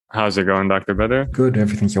How's it going, Dr. Better? Good.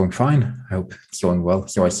 Everything's going fine. I hope it's going well.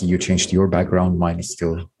 So I see you changed your background. Mine is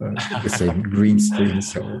still the same green screen.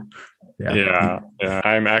 So Yeah.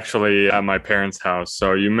 I'm actually at my parents' house.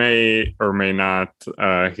 So you may or may not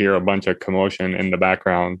hear a bunch of commotion in the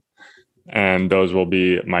background. And those will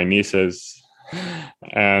be my nieces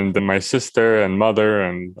and my sister and mother.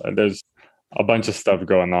 And there's a bunch of stuff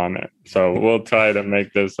going on. So we'll try to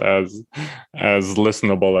make this as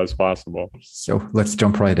listenable as possible. So let's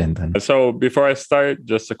jump right in then. So before I start,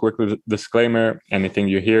 just a quick disclaimer. Anything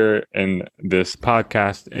you hear in this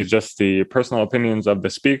podcast is just the personal opinions of the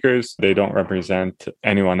speakers. They don't represent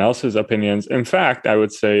anyone else's opinions. In fact, I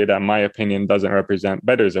would say that my opinion doesn't represent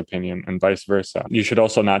Better's opinion and vice versa. You should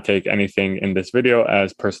also not take anything in this video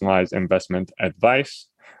as personalized investment advice.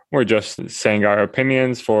 We're just saying our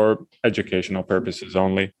opinions for educational purposes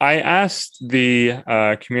only. I asked the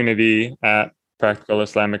community at Practical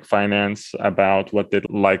Islamic Finance about what they'd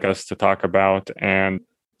like us to talk about. And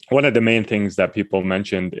one of the main things that people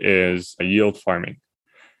mentioned is yield farming.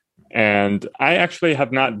 And I actually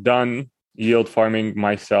have not done yield farming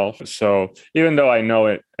myself. So even though I know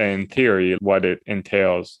it in theory, what it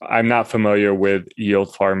entails, I'm not familiar with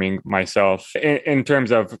yield farming myself in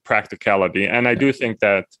terms of practicality. And I do think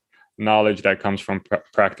that knowledge that comes from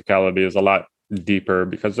practicality is a lot deeper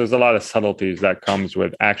because there's a lot of subtleties that comes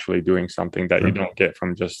with actually doing something that you don't get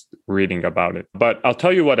from just reading about it. But I'll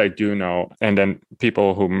tell you what I do know, and then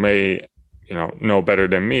people who may, know better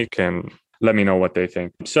than me can let me know what they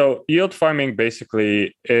think. So yield farming,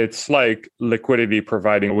 basically, it's like liquidity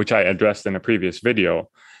providing, which I addressed in a previous video.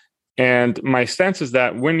 And my stance is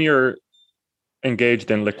that when you're engaged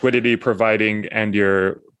in liquidity providing and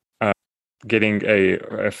you're getting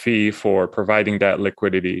a fee for providing that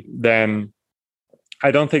liquidity, then I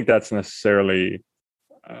don't think that's necessarily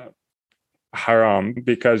haram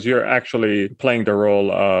because you're actually playing the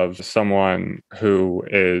role of someone who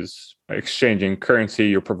is exchanging currency,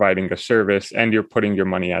 you're providing a service, and you're putting your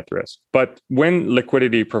money at risk. But when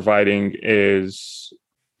liquidity providing is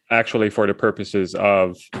actually for the purposes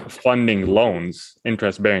of funding loans,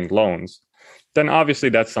 interest-bearing loans, then obviously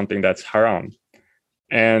that's something that's haram.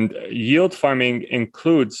 And yield farming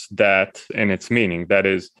includes that in its meaning. That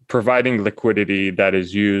is, providing liquidity that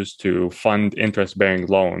is used to fund interest-bearing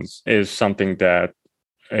loans is something that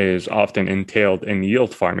is often entailed in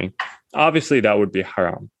yield farming. Obviously, that would be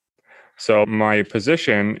haram. So my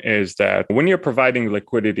position is that when you're providing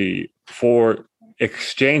liquidity for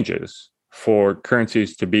exchanges, for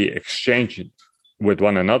currencies to be exchanged with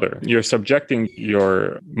one another, you're subjecting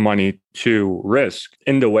your money to risk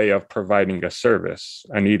in the way of providing a service,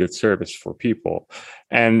 a needed service for people.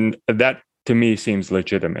 And that to me seems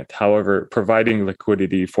legitimate. However, providing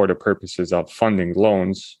liquidity for the purposes of funding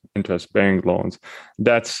loans, interest-bearing loans,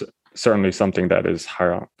 that's certainly something that is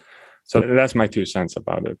haram. So that's my 2 cents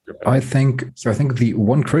about it. I think the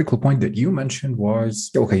one critical point that you mentioned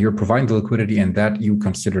was, okay, you're providing the liquidity and that you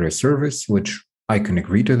consider a service, which I can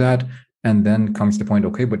agree to that. And then comes the point,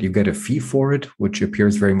 okay, but you get a fee for it, which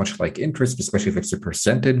appears very much like interest, especially if it's a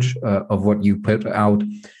percentage of what you put out.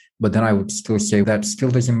 But then I would still say that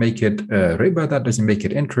still doesn't make it riba, that doesn't make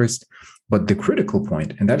it interest. But the critical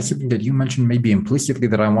point, and that is something that you mentioned maybe implicitly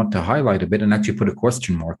that I want to highlight a bit and actually put a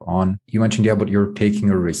question mark on. You mentioned, but you're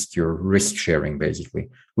taking a risk, you're risk sharing basically,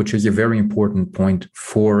 which is a very important point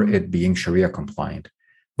for it being Sharia compliant.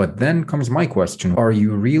 But then comes my question, are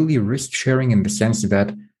you really risk sharing in the sense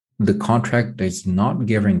that the contract does not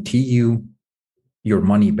guarantee you your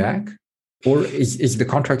money back? Or is the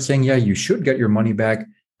contract saying, you should get your money back,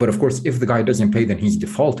 but of course, if the guy doesn't pay, then he's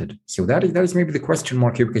defaulted. So that is maybe the question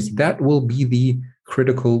mark here, because that will be the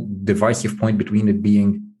critical divisive point between it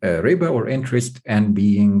being riba or interest and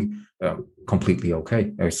being completely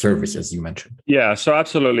okay, a service, as you mentioned. Yeah, so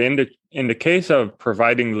absolutely. In the case of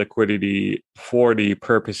providing liquidity for the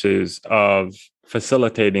purposes of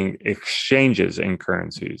facilitating exchanges in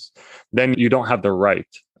currencies, then you don't have the right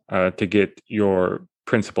to get your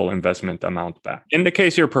principal investment amount back. In the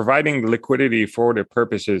case you're providing liquidity for the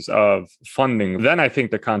purposes of funding, then I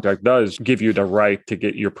think the contract does give you the right to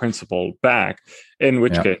get your principal back, in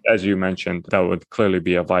which case, as you mentioned, that would clearly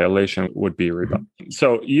be a violation, would be riba.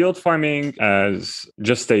 So yield farming, as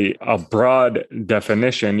just a broad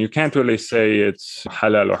definition, you can't really say it's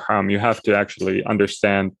halal or haram. You have to actually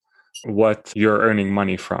understand what you're earning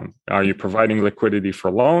money from. Are you providing liquidity for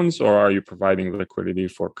loans, or are you providing liquidity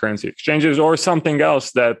for currency exchanges, or something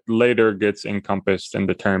else that later gets encompassed in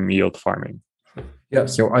the term yield farming? Yeah,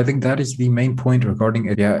 so I think that is the main point regarding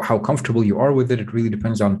it. Yeah, how comfortable you are with it. It really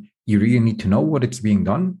depends on, you really need to know what's being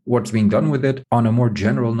done with it. On a more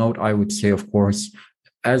general note, I would say, of course,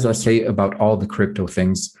 as I say about all the crypto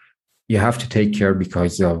things, you have to take care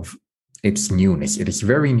because of its newness. It is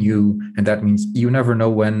very new, and that means you never know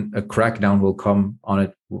when a crackdown will come on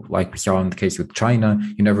it, like we saw in the case with China.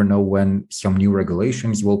 You never know when some new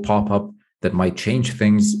regulations will pop up that might change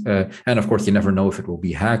things. And of course, you never know if it will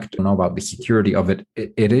be hacked. You know about the security of it.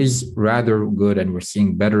 It is rather good, and we're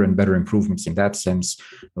seeing better and better improvements in that sense.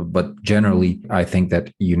 But generally, I think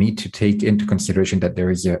that you need to take into consideration that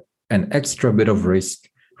there is an extra bit of risk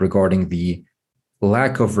regarding the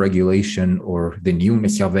lack of regulation or the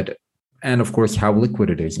newness of it. And of course, how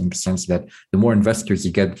liquid it is, in the sense that the more investors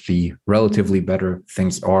you get, the relatively better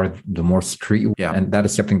things are, the more street. Yeah. And that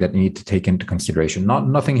is something that you need to take into consideration.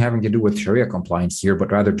 Nothing having to do with Sharia compliance here,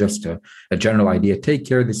 but rather just a general idea. Take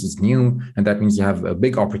care, this is new. And that means you have a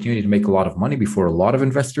big opportunity to make a lot of money before a lot of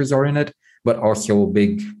investors are in it, but also a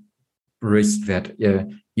big risk that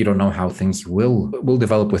you don't know how things will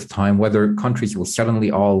develop with time, whether countries will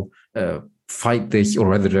suddenly all fight this or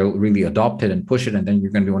whether they'll really adopt it and push it, and then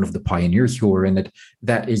you're going to be one of the pioneers who are in it.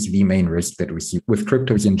 That is the main risk that we see with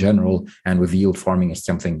cryptos in general, and with yield farming is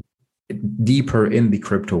something deeper in the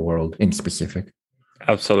crypto world in specific.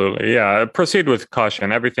 Absolutely. Yeah. Proceed with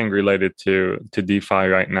caution. Everything related to DeFi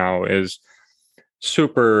right now is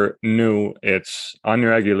super new. It's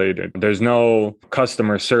unregulated. There's no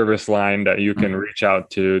customer service line that you can reach out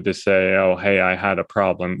to say, oh, hey, I had a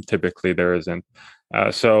problem. Typically, there isn't.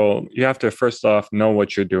 So you have to first off know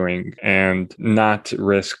what you're doing and not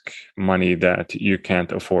risk money that you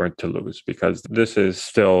can't afford to lose, because this is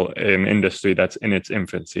still an industry that's in its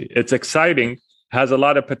infancy. It's exciting, has a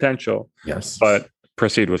lot of potential, yes, but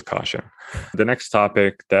proceed with caution. The next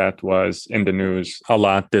topic that was in the news a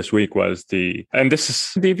lot this week was and this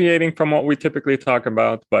is deviating from what we typically talk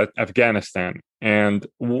about, but Afghanistan. And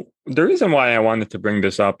the reason why I wanted to bring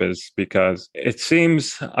this up is because it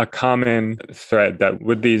seems a common thread that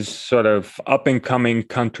with these sort of up and coming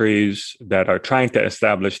countries that are trying to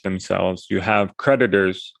establish themselves, you have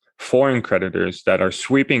creditors, foreign creditors that are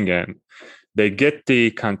sweeping in. They get the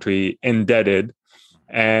country indebted,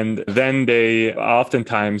 and then they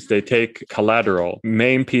take collateral,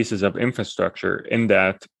 main pieces of infrastructure in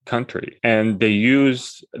that country, and they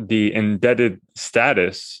use the indebted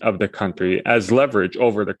status of the country as leverage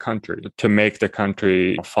over the country to make the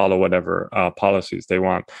country follow whatever policies they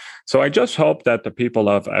want. So I just hope that the people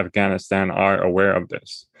of Afghanistan are aware of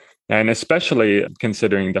this, and especially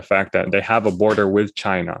considering the fact that they have a border with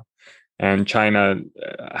China. And China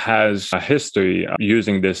has a history of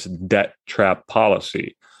using this debt trap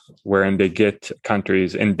policy, wherein they get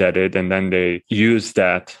countries indebted and then they use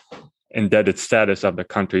that indebted status of the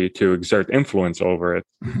country to exert influence over it.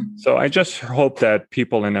 Mm-hmm. So I just hope that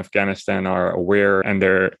people in Afghanistan are aware and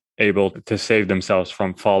they're able to save themselves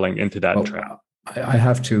from falling into that trap. I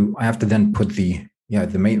have to then put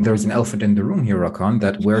there's an elephant in the room here, Rakan,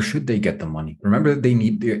 that where should they get the money? Remember,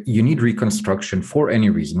 you need reconstruction for any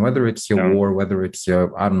reason, whether it's a war, whether it's a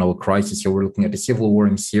crisis. So we're looking at a civil war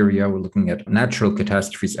in Syria, we're looking at natural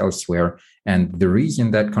catastrophes elsewhere. And the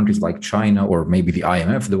reason that countries like China or maybe the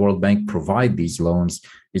IMF, the World Bank, provide these loans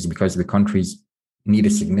is because the countries need a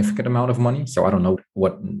significant amount of money. So I don't know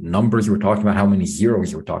what numbers we're talking about, how many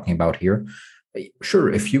zeros we're talking about here. Sure,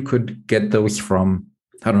 if you could get those from,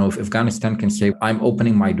 I don't know, if Afghanistan can say, I'm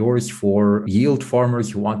opening my doors for yield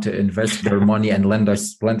farmers who want to invest their money and lend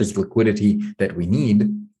us liquidity that we need,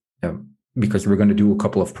 because we're going to do a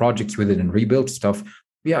couple of projects with it and rebuild stuff.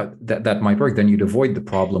 Yeah, that might work. Then you'd avoid the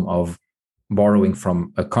problem of borrowing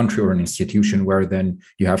from a country or an institution where then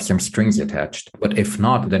you have some strings attached. But if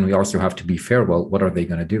not, then we also have to be fair. Well, what are they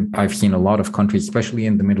going to do? I've seen a lot of countries, especially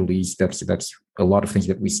in the Middle East, that's a lot of things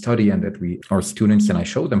that we study and that our students, and I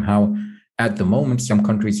show them how at the moment, some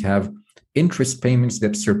countries have interest payments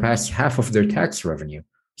that surpass half of their tax revenue.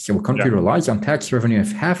 So a country relies on tax revenue.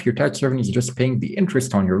 If half your tax revenue is just paying the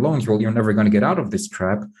interest on your loans, well, you're never going to get out of this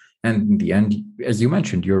trap. And in the end, as you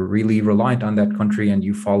mentioned, you're really reliant on that country and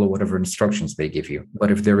you follow whatever instructions they give you. But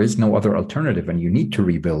if there is no other alternative and you need to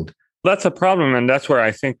rebuild, that's a problem. And that's where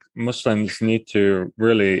I think Muslims need to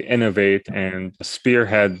really innovate and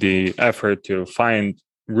spearhead the effort to find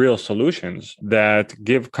real solutions that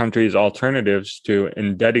give countries alternatives to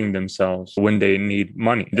indebting themselves when they need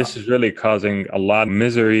money. This is really causing a lot of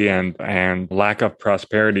misery and lack of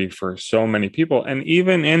prosperity for so many people. And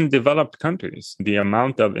even in developed countries, the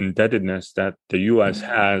amount of indebtedness that the US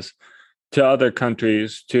has to other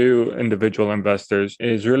countries, to individual investors,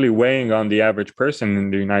 is really weighing on the average person in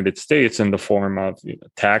the United States in the form of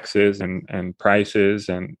taxes and prices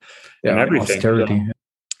and everything. Austerity.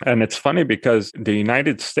 And it's funny because the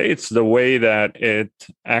United States, the way that it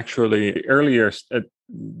actually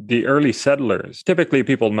the early settlers, typically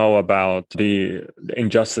people know about the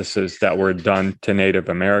injustices that were done to Native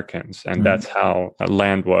Americans, and that's how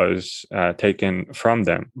land was taken from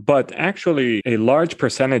them. But actually, a large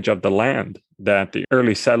percentage of the land that the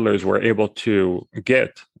early settlers were able to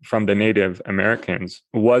get from the Native Americans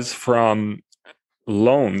was from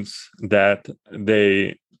loans that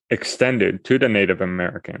they extended to the Native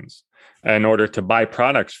Americans in order to buy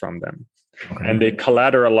products from them. Okay. And they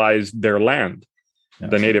collateralized their land.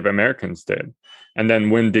 Yes. The Native Americans did. And then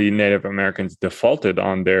when the Native Americans defaulted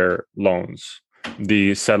on their loans,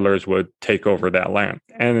 the settlers would take over that land.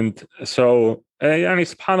 And so,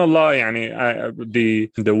 subhanAllah,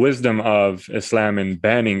 the wisdom of Islam in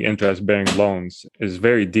banning interest-bearing loans is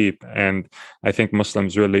very deep. And I think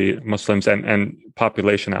Muslims and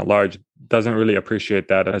population at large doesn't really appreciate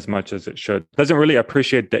that as much as it should. Doesn't really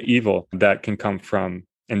appreciate the evil that can come from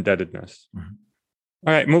indebtedness. Mm-hmm.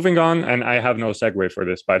 All right, moving on. And I have no segue for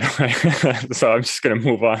this, by the way. So I'm just going to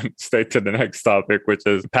move on straight to the next topic, which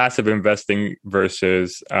is passive investing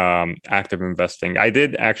versus active investing. I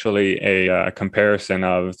did actually a comparison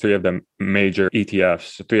of three of the major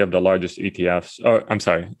ETFs, three of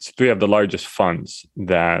the largest funds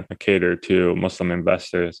that cater to Muslim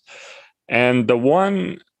investors. And the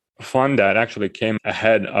one fund that actually came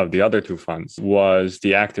ahead of the other two funds was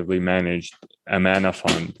the actively managed Amana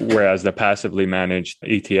fund, whereas the passively managed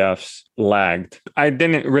ETFs lagged. I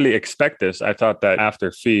didn't really expect this. I thought that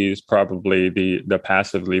after fees, probably the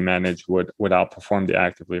passively managed would outperform the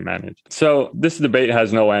actively managed. So this debate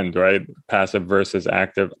has no end, right? Passive versus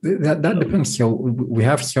active. That depends. So we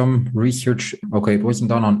have some research. Okay, it wasn't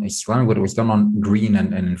done on Islam, but it was done on green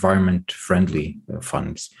and environment-friendly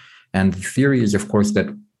funds. And the theory is, of course,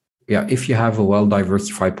 that if you have a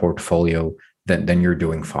well-diversified portfolio, then you're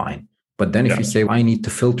doing fine. But then if you say, I need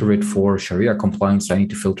to filter it for Sharia compliance, I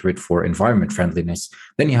need to filter it for environment friendliness,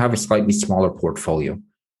 then you have a slightly smaller portfolio.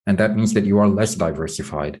 And that means that you are less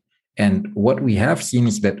diversified. And what we have seen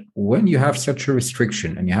is that when you have such a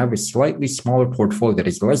restriction and you have a slightly smaller portfolio that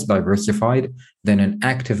is less diversified, then an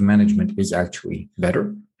active management is actually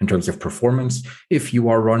better in terms of performance. If you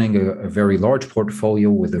are running a very large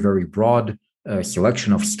portfolio with a very broad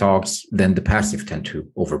selection of stocks, then the passive tend to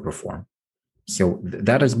overperform. So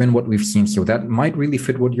that has been what we've seen. So that might really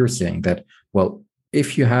fit what you're saying, that, well,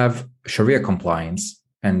 if you have Sharia compliance,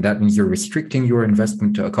 and that means you're restricting your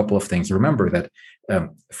investment to a couple of things. Remember that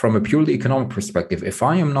from a purely economic perspective, if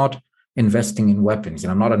I am not investing in weapons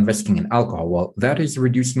and I'm not investing in alcohol, well, that is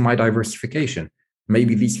reducing my diversification.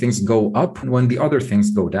 Maybe these things go up when the other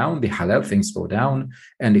things go down, the halal things go down.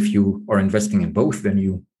 And if you are investing in both, then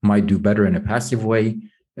you might do better in a passive way.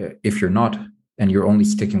 If you're not, and you're only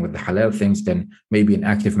sticking with the halal things, then maybe an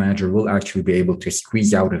active manager will actually be able to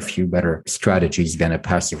squeeze out a few better strategies than a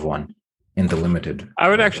passive one in the limited. I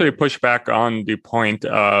would actually push back on the point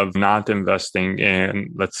of not investing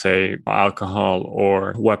in, let's say, alcohol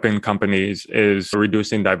or weapon companies is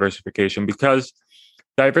reducing diversification, because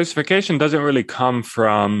diversification doesn't really come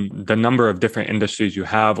from the number of different industries you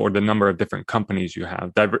have or the number of different companies you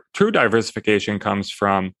have. True diversification comes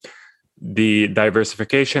from the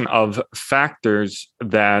diversification of factors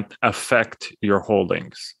that affect your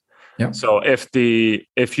holdings. Yep. So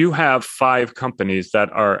if you have 5 companies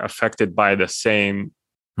that are affected by the same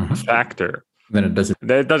factor, then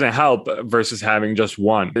it doesn't help versus having just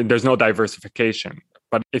one. There's no diversification.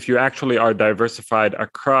 But if you actually are diversified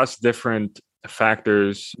across different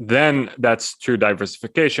factors, then that's true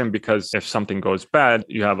diversification, because if something goes bad,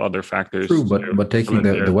 you have other factors. True, but taking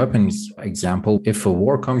the weapons example, if a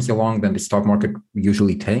war comes along, then the stock market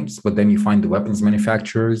usually tanks, but then you find the weapons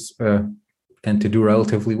manufacturers tend to do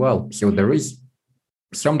relatively well. So there is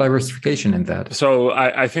some diversification in that. So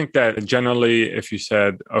I think that generally, if you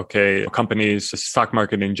said, okay, companies, the stock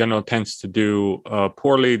market in general tends to do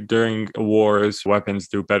poorly during wars, weapons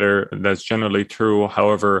do better, that's generally true.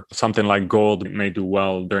 However, something like gold may do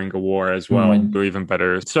well during a war as well, do even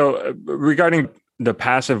better. So regarding the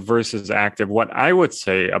passive versus active, what I would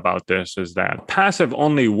say about this is that passive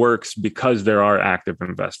only works because there are active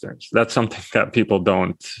investors. That's something that people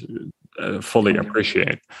don't fully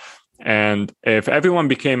appreciate. And if everyone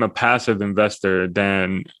became a passive investor,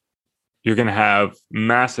 then you're going to have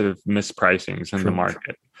massive mispricings in the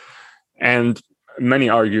market. And many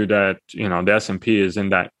argue that, the S&P is in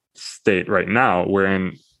that state right now,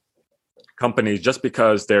 wherein companies, just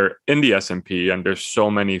because they're in the S&P and there's so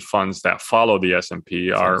many funds that follow the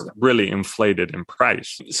S&P, are really inflated in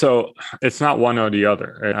price. So it's not one or the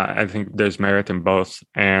other. I think there's merit in both,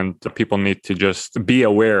 and people need to just be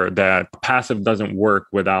aware that passive doesn't work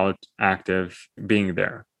without active being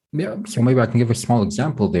there. Yeah, so maybe I can give a small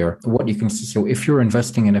example there. What you can see, so if you're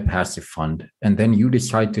investing in a passive fund and then you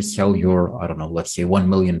decide to sell your, I don't know, let's say $1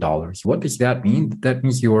 million, what does that mean? That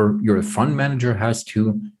means your fund manager has to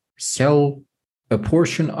sell a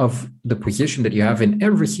portion of the position that you have in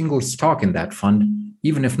every single stock in that fund,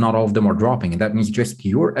 even if not all of them are dropping. And that means just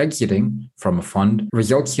your exiting from a fund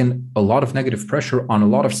results in a lot of negative pressure on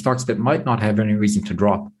a lot of stocks that might not have any reason to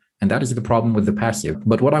drop. And that is the problem with the passive.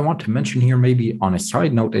 But what I want to mention here, maybe on a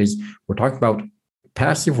side note, is we're talking about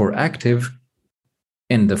passive or active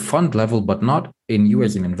in the fund level, but not in you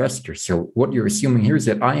as an investor. So what you're assuming here is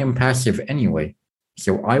that I am passive anyway.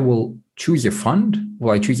 So I will choose a fund.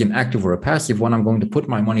 Well, I choose an active or a passive when I'm going to put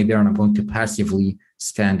my money there, and I'm going to passively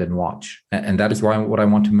stand and watch. And that is why what I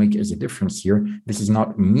want to make is a difference here. This is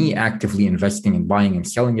not me actively investing and buying and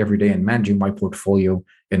selling every day and managing my portfolio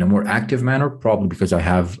in a more active manner, probably because I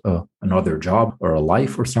have another job or a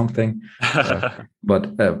life or something. But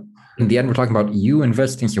in the end, we're talking about you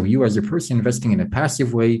investing. So you as a person investing in a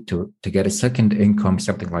passive way to get a second income,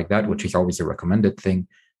 something like that, which is always a recommended thing.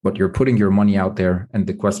 But you're putting your money out there. And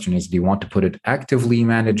the question is, do you want to put it actively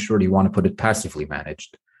managed or do you want to put it passively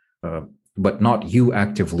managed? But not you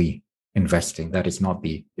actively investing. That is not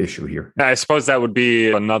the issue here. I suppose that would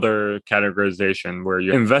be another categorization where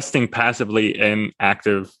you're investing passively in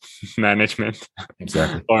active management.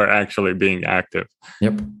 Exactly. Or actually being active.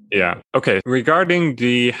 Yep. Yeah. Okay. Regarding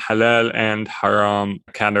the halal and haram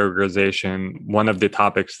categorization, one of the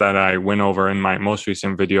topics that I went over in my most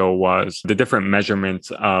recent video was the different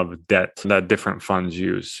measurements of debt that different funds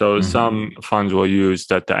use. So some funds will use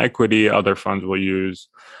debt to equity, other funds will use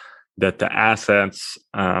debt to assets.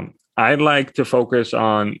 I like to focus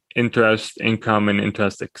on interest income and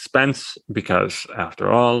interest expense because, after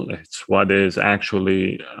all, it's what is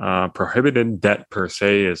actually prohibited. Debt per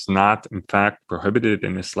se is not, in fact, prohibited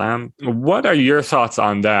in Islam. What are your thoughts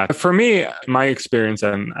on that? For me, my experience,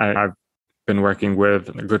 and I've been working with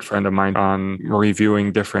a good friend of mine on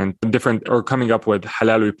reviewing different or coming up with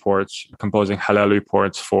halal reports, composing halal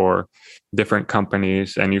reports for different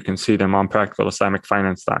companies. And you can see them on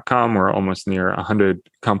practicalislamicfinance.com. We're almost near 100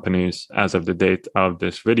 companies as of the date of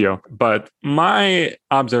this video. But my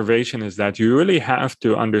observation is that you really have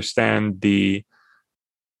to understand the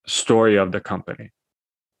story of the company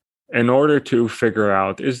in order to figure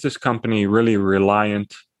out, is this company really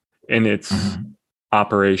reliant in its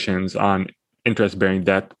operations on interest-bearing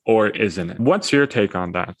debt, or isn't it? What's your take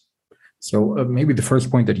on that? So maybe the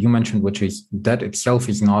first point that you mentioned, which is debt itself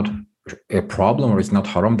is not a problem or is not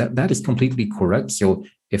haram, that is completely correct. So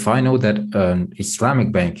if I know that an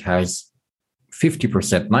Islamic bank has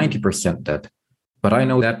 50%, 90% debt, but I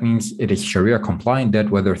know that means it is Sharia compliant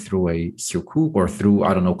debt, whether through a sukuk or through,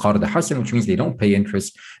 I don't know, Qard Hasan, which means they don't pay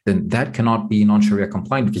interest, then that cannot be non-Sharia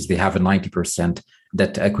compliant because they have a 90%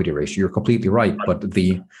 debt to equity ratio. You're completely right. But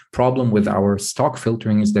the problem with our stock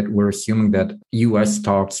filtering is that we're assuming that US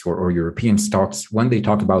stocks or European stocks, when they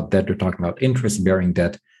talk about debt, they're talking about interest-bearing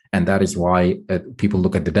debt. And that is why people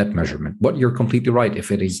look at the debt measurement. But you're completely right.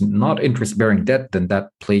 If it is not interest-bearing debt, then that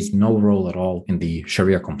plays no role at all in the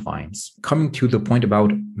Sharia compliance. Coming to the point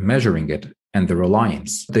about measuring it and the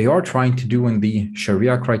reliance, they are trying to do in the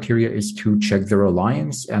Sharia criteria is to check the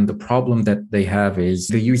reliance. And the problem that they have is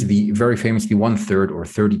they use the very famously 1/3 or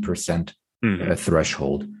 30%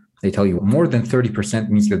 threshold. They tell you more than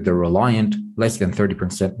 30% means that they're reliant, less than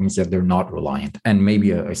 30% means that they're not reliant. And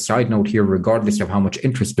maybe a side note here, regardless of how much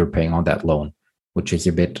interest they're paying on that loan, which is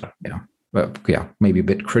a bit, maybe a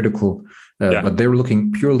bit critical. But they're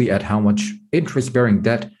looking purely at how much interest-bearing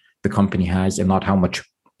debt the company has and not how much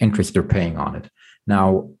interest they're paying on it.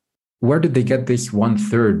 Now, where did they get this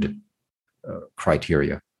 1/3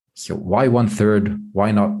 criteria? So why 1/3?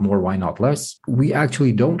 Why not more? Why not less? We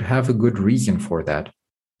actually don't have a good reason for that.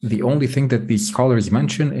 The only thing that these scholars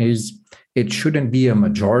mention is it shouldn't be a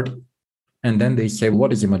majority. And then they say,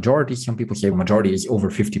 what is a majority? Some people say a majority is over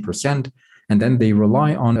 50%. And then they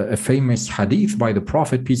rely on a famous hadith by the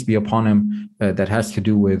Prophet, peace be upon him, that has to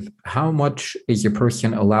do with how much is a person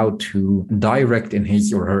allowed to direct in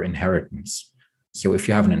his or her inheritance. So if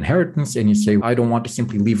you have an inheritance and you say, I don't want to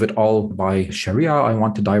simply leave it all by Sharia, I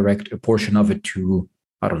want to direct a portion of it to,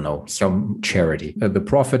 I don't know, some charity. The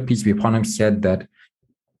Prophet, peace be upon him, said that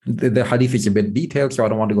the hadith is a bit detailed, so I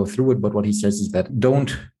don't want to go through it. But what he says is that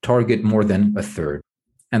don't target more than 1/3.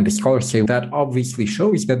 And the scholars say that obviously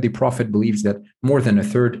shows that the Prophet believes that more than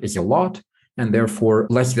 1/3 is a lot. and therefore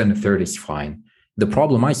less than a third is fine. The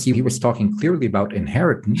problem I see, he was talking clearly about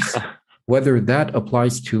inheritance, whether that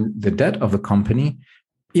applies to the debt of a company.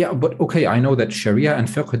 Yeah, but okay, I know that Sharia and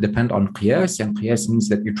fiqh depend on qiyas, and qiyas means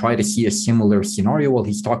that you try to see a similar scenario. Well,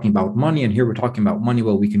 he's talking about money, and here we're talking about money.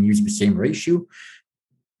 Well, we can use the same ratio.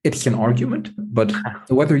 It's an argument, but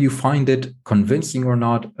whether you find it convincing or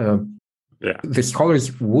not, the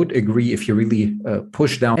scholars would agree if you really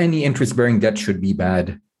push down any interest-bearing debt should be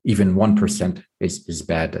bad. Even 1% is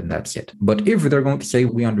bad, and that's it. But if they're going to say,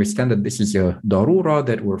 we understand that this is a darura,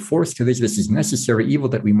 that we're forced to this is necessary evil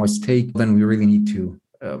that we must take, then we really need to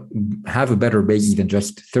have a better basis than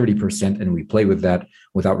just 30%, and we play with that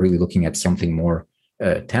without really looking at something more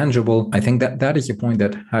tangible. I think that is a point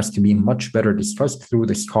that has to be much better discussed through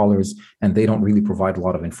the scholars, and they don't really provide a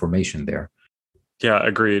lot of information there. Yeah,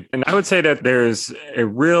 agreed. And I would say that there's a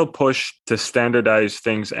real push to standardize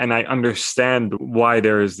things. And I understand why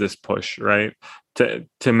there is this push, right?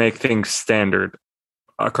 To make things standard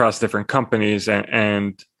across different companies.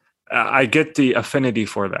 And I get the affinity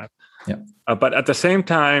for that. Yeah. But at the same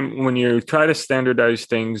time, when you try to standardize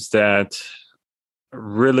things that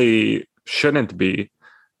really shouldn't be,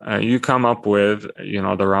 you come up with,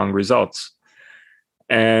 the wrong results.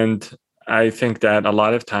 And I think that a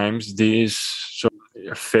lot of times these sort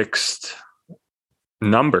of fixed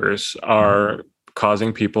numbers are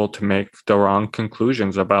causing people to make the wrong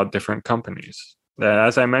conclusions about different companies.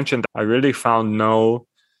 As I mentioned, I really found no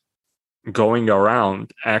going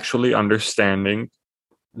around actually understanding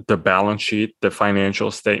the balance sheet, the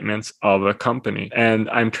financial statements of a company. And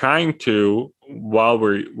I'm trying to, while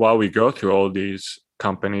we go through all these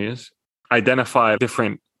companies, identify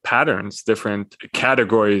different patterns, different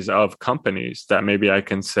categories of companies that maybe I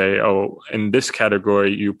can say, oh, in this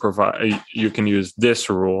category, you can use this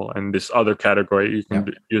rule, and this other category, you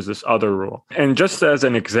can use this other rule. And just as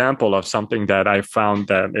an example of something that I found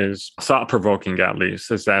that is thought-provoking, at least,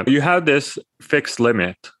 is that you have this fixed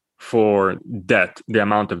limit for debt, the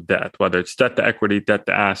amount of debt, whether it's debt to equity, debt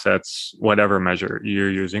to assets, whatever measure you're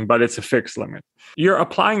using, but it's a fixed limit. You're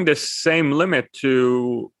applying this same limit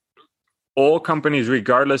to all companies,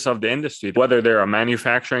 regardless of the industry, whether they're a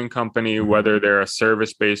manufacturing company, whether they're a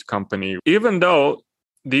service-based company, even though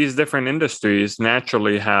these different industries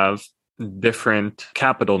naturally have different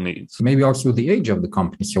capital needs. Maybe also the age of the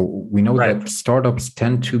company. So we know that startups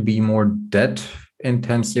tend to be more debt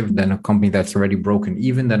intensive than a company that's already broken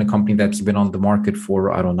even, than a company that's been on the market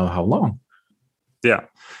for I don't know how long. Yeah.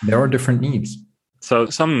 There are different needs. So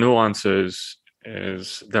some nuances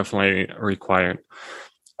is definitely required.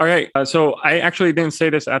 All right. So I actually didn't say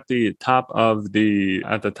this at the top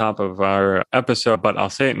of our episode, but I'll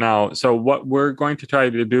say it now. So what we're going to try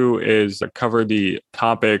to do is cover the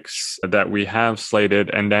topics that we have slated,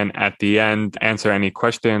 and then at the end, answer any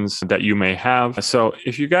questions that you may have. So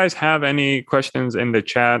if you guys have any questions in the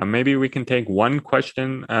chat, maybe we can take one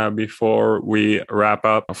question before we wrap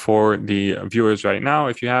up for the viewers right now.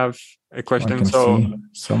 If you have a question. So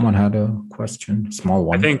someone had a question, small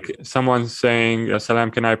one. I think someone's saying,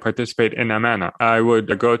 Salam, can I participate in Amana? I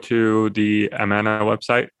would go to the Amana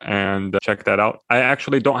website and check that out. I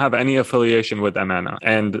actually don't have any affiliation with Amana,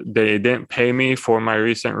 and they didn't pay me for my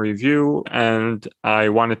recent review. And I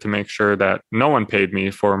wanted to make sure that no one paid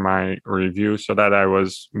me for my review so that I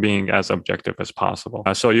was being as objective as possible.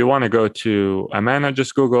 So you want to go to Amana,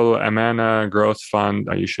 just Google Amana Growth Fund.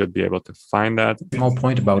 You should be able to find that. Small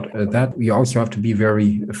point about that. We also have to be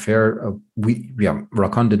very fair.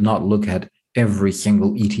 Rakan did not look at every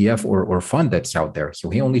single ETF or fund that's out there. So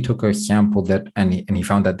he only took a sample and he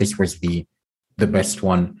found that this was the best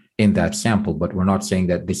one in that sample. But we're not saying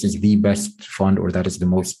that this is the best fund or that is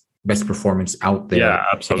the best performance out there. Yeah,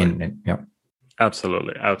 absolutely.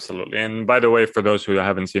 Absolutely. And by the way, for those who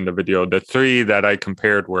haven't seen the video, the three that I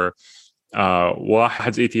compared were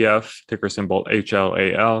Wahid's ETF, ticker symbol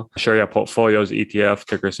HLAL, Sharia Portfolios ETF,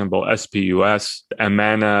 ticker symbol SPUS,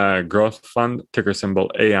 Amana Growth Fund, ticker symbol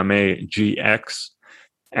AMAGX.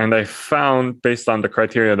 And I found, based on the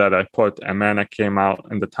criteria that I put, Amana came out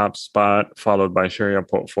in the top spot, followed by Sharia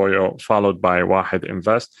Portfolio, followed by Wahid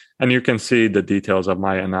Invest. And you can see the details of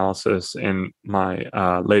my analysis in my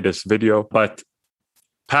latest video. But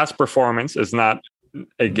past performance is not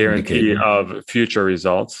a guarantee of future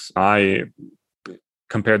results. I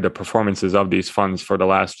compared the performances of these funds for the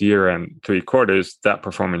last year and 3 quarters. That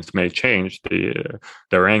performance may change. The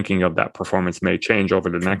ranking of that performance may change over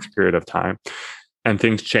the next period of time. and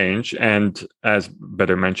things change. And as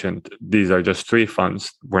Better mentioned, these are just 3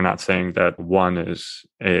 funds. We're not saying that one is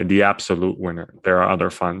the absolute winner. There are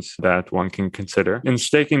other funds that one can consider. In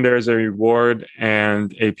staking, there is a reward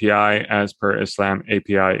and API. As per Islam,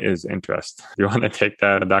 API is interest. You want to take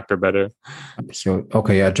that, Dr. Better? So,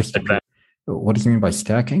 okay, just what does he mean by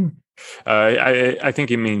stacking? I think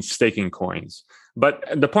he means staking coins. But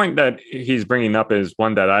the point that he's bringing up is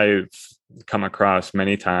one that I've come across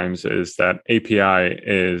many times, is that API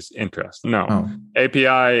is interest. No,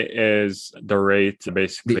 API is the rate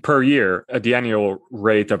basically per year, the annual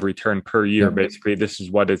rate of return per year. Basically, this is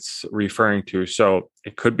what it's referring to. So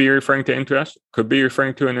it could be referring to interest, could be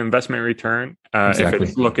referring to an investment return. Exactly.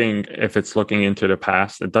 If it's looking into the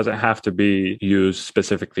past, it doesn't have to be used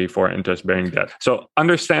specifically for interest-bearing debt. So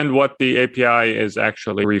understand what the API is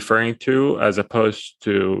actually referring to, as opposed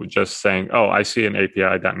to just saying, "Oh, I see an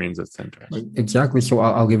API, that means it's interest." Exactly. So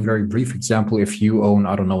I'll give a very brief example. If you own,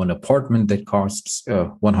 I don't know, an apartment that costs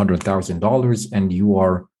 $100,000 and you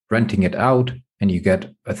are renting it out, and you get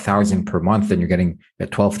 $1,000 per month, then you're getting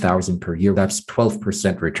 $12,000 per year. That's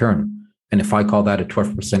 12% return. And if I call that a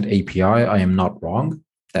 12% API, I am not wrong.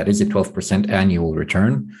 That is a 12% annual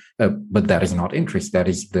return, but that is not interest. That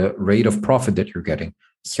is the rate of profit that you're getting.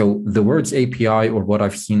 So the words API, or what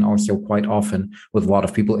I've seen also quite often with a lot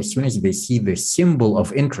of people, as soon as they see the symbol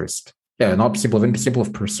of interest, not symbol of interest, symbol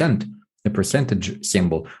of percent, the percentage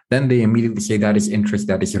symbol, then they immediately say that is interest,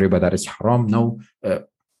 that is riba, that is haram. No,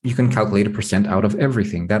 you can calculate a percent out of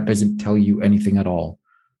everything. That doesn't tell you anything at all.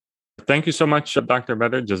 Thank you so much, Dr.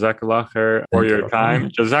 Better. Jazakallah khair for your time.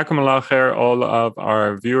 Jazakumullah khair, all of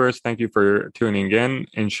our viewers. Thank you for tuning in.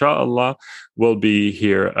 Inshallah, we'll be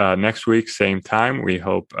here next week, same time. We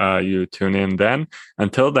hope you tune in then.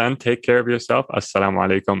 Until then, take care of yourself. Assalamu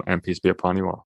alaikum, and peace be upon you all.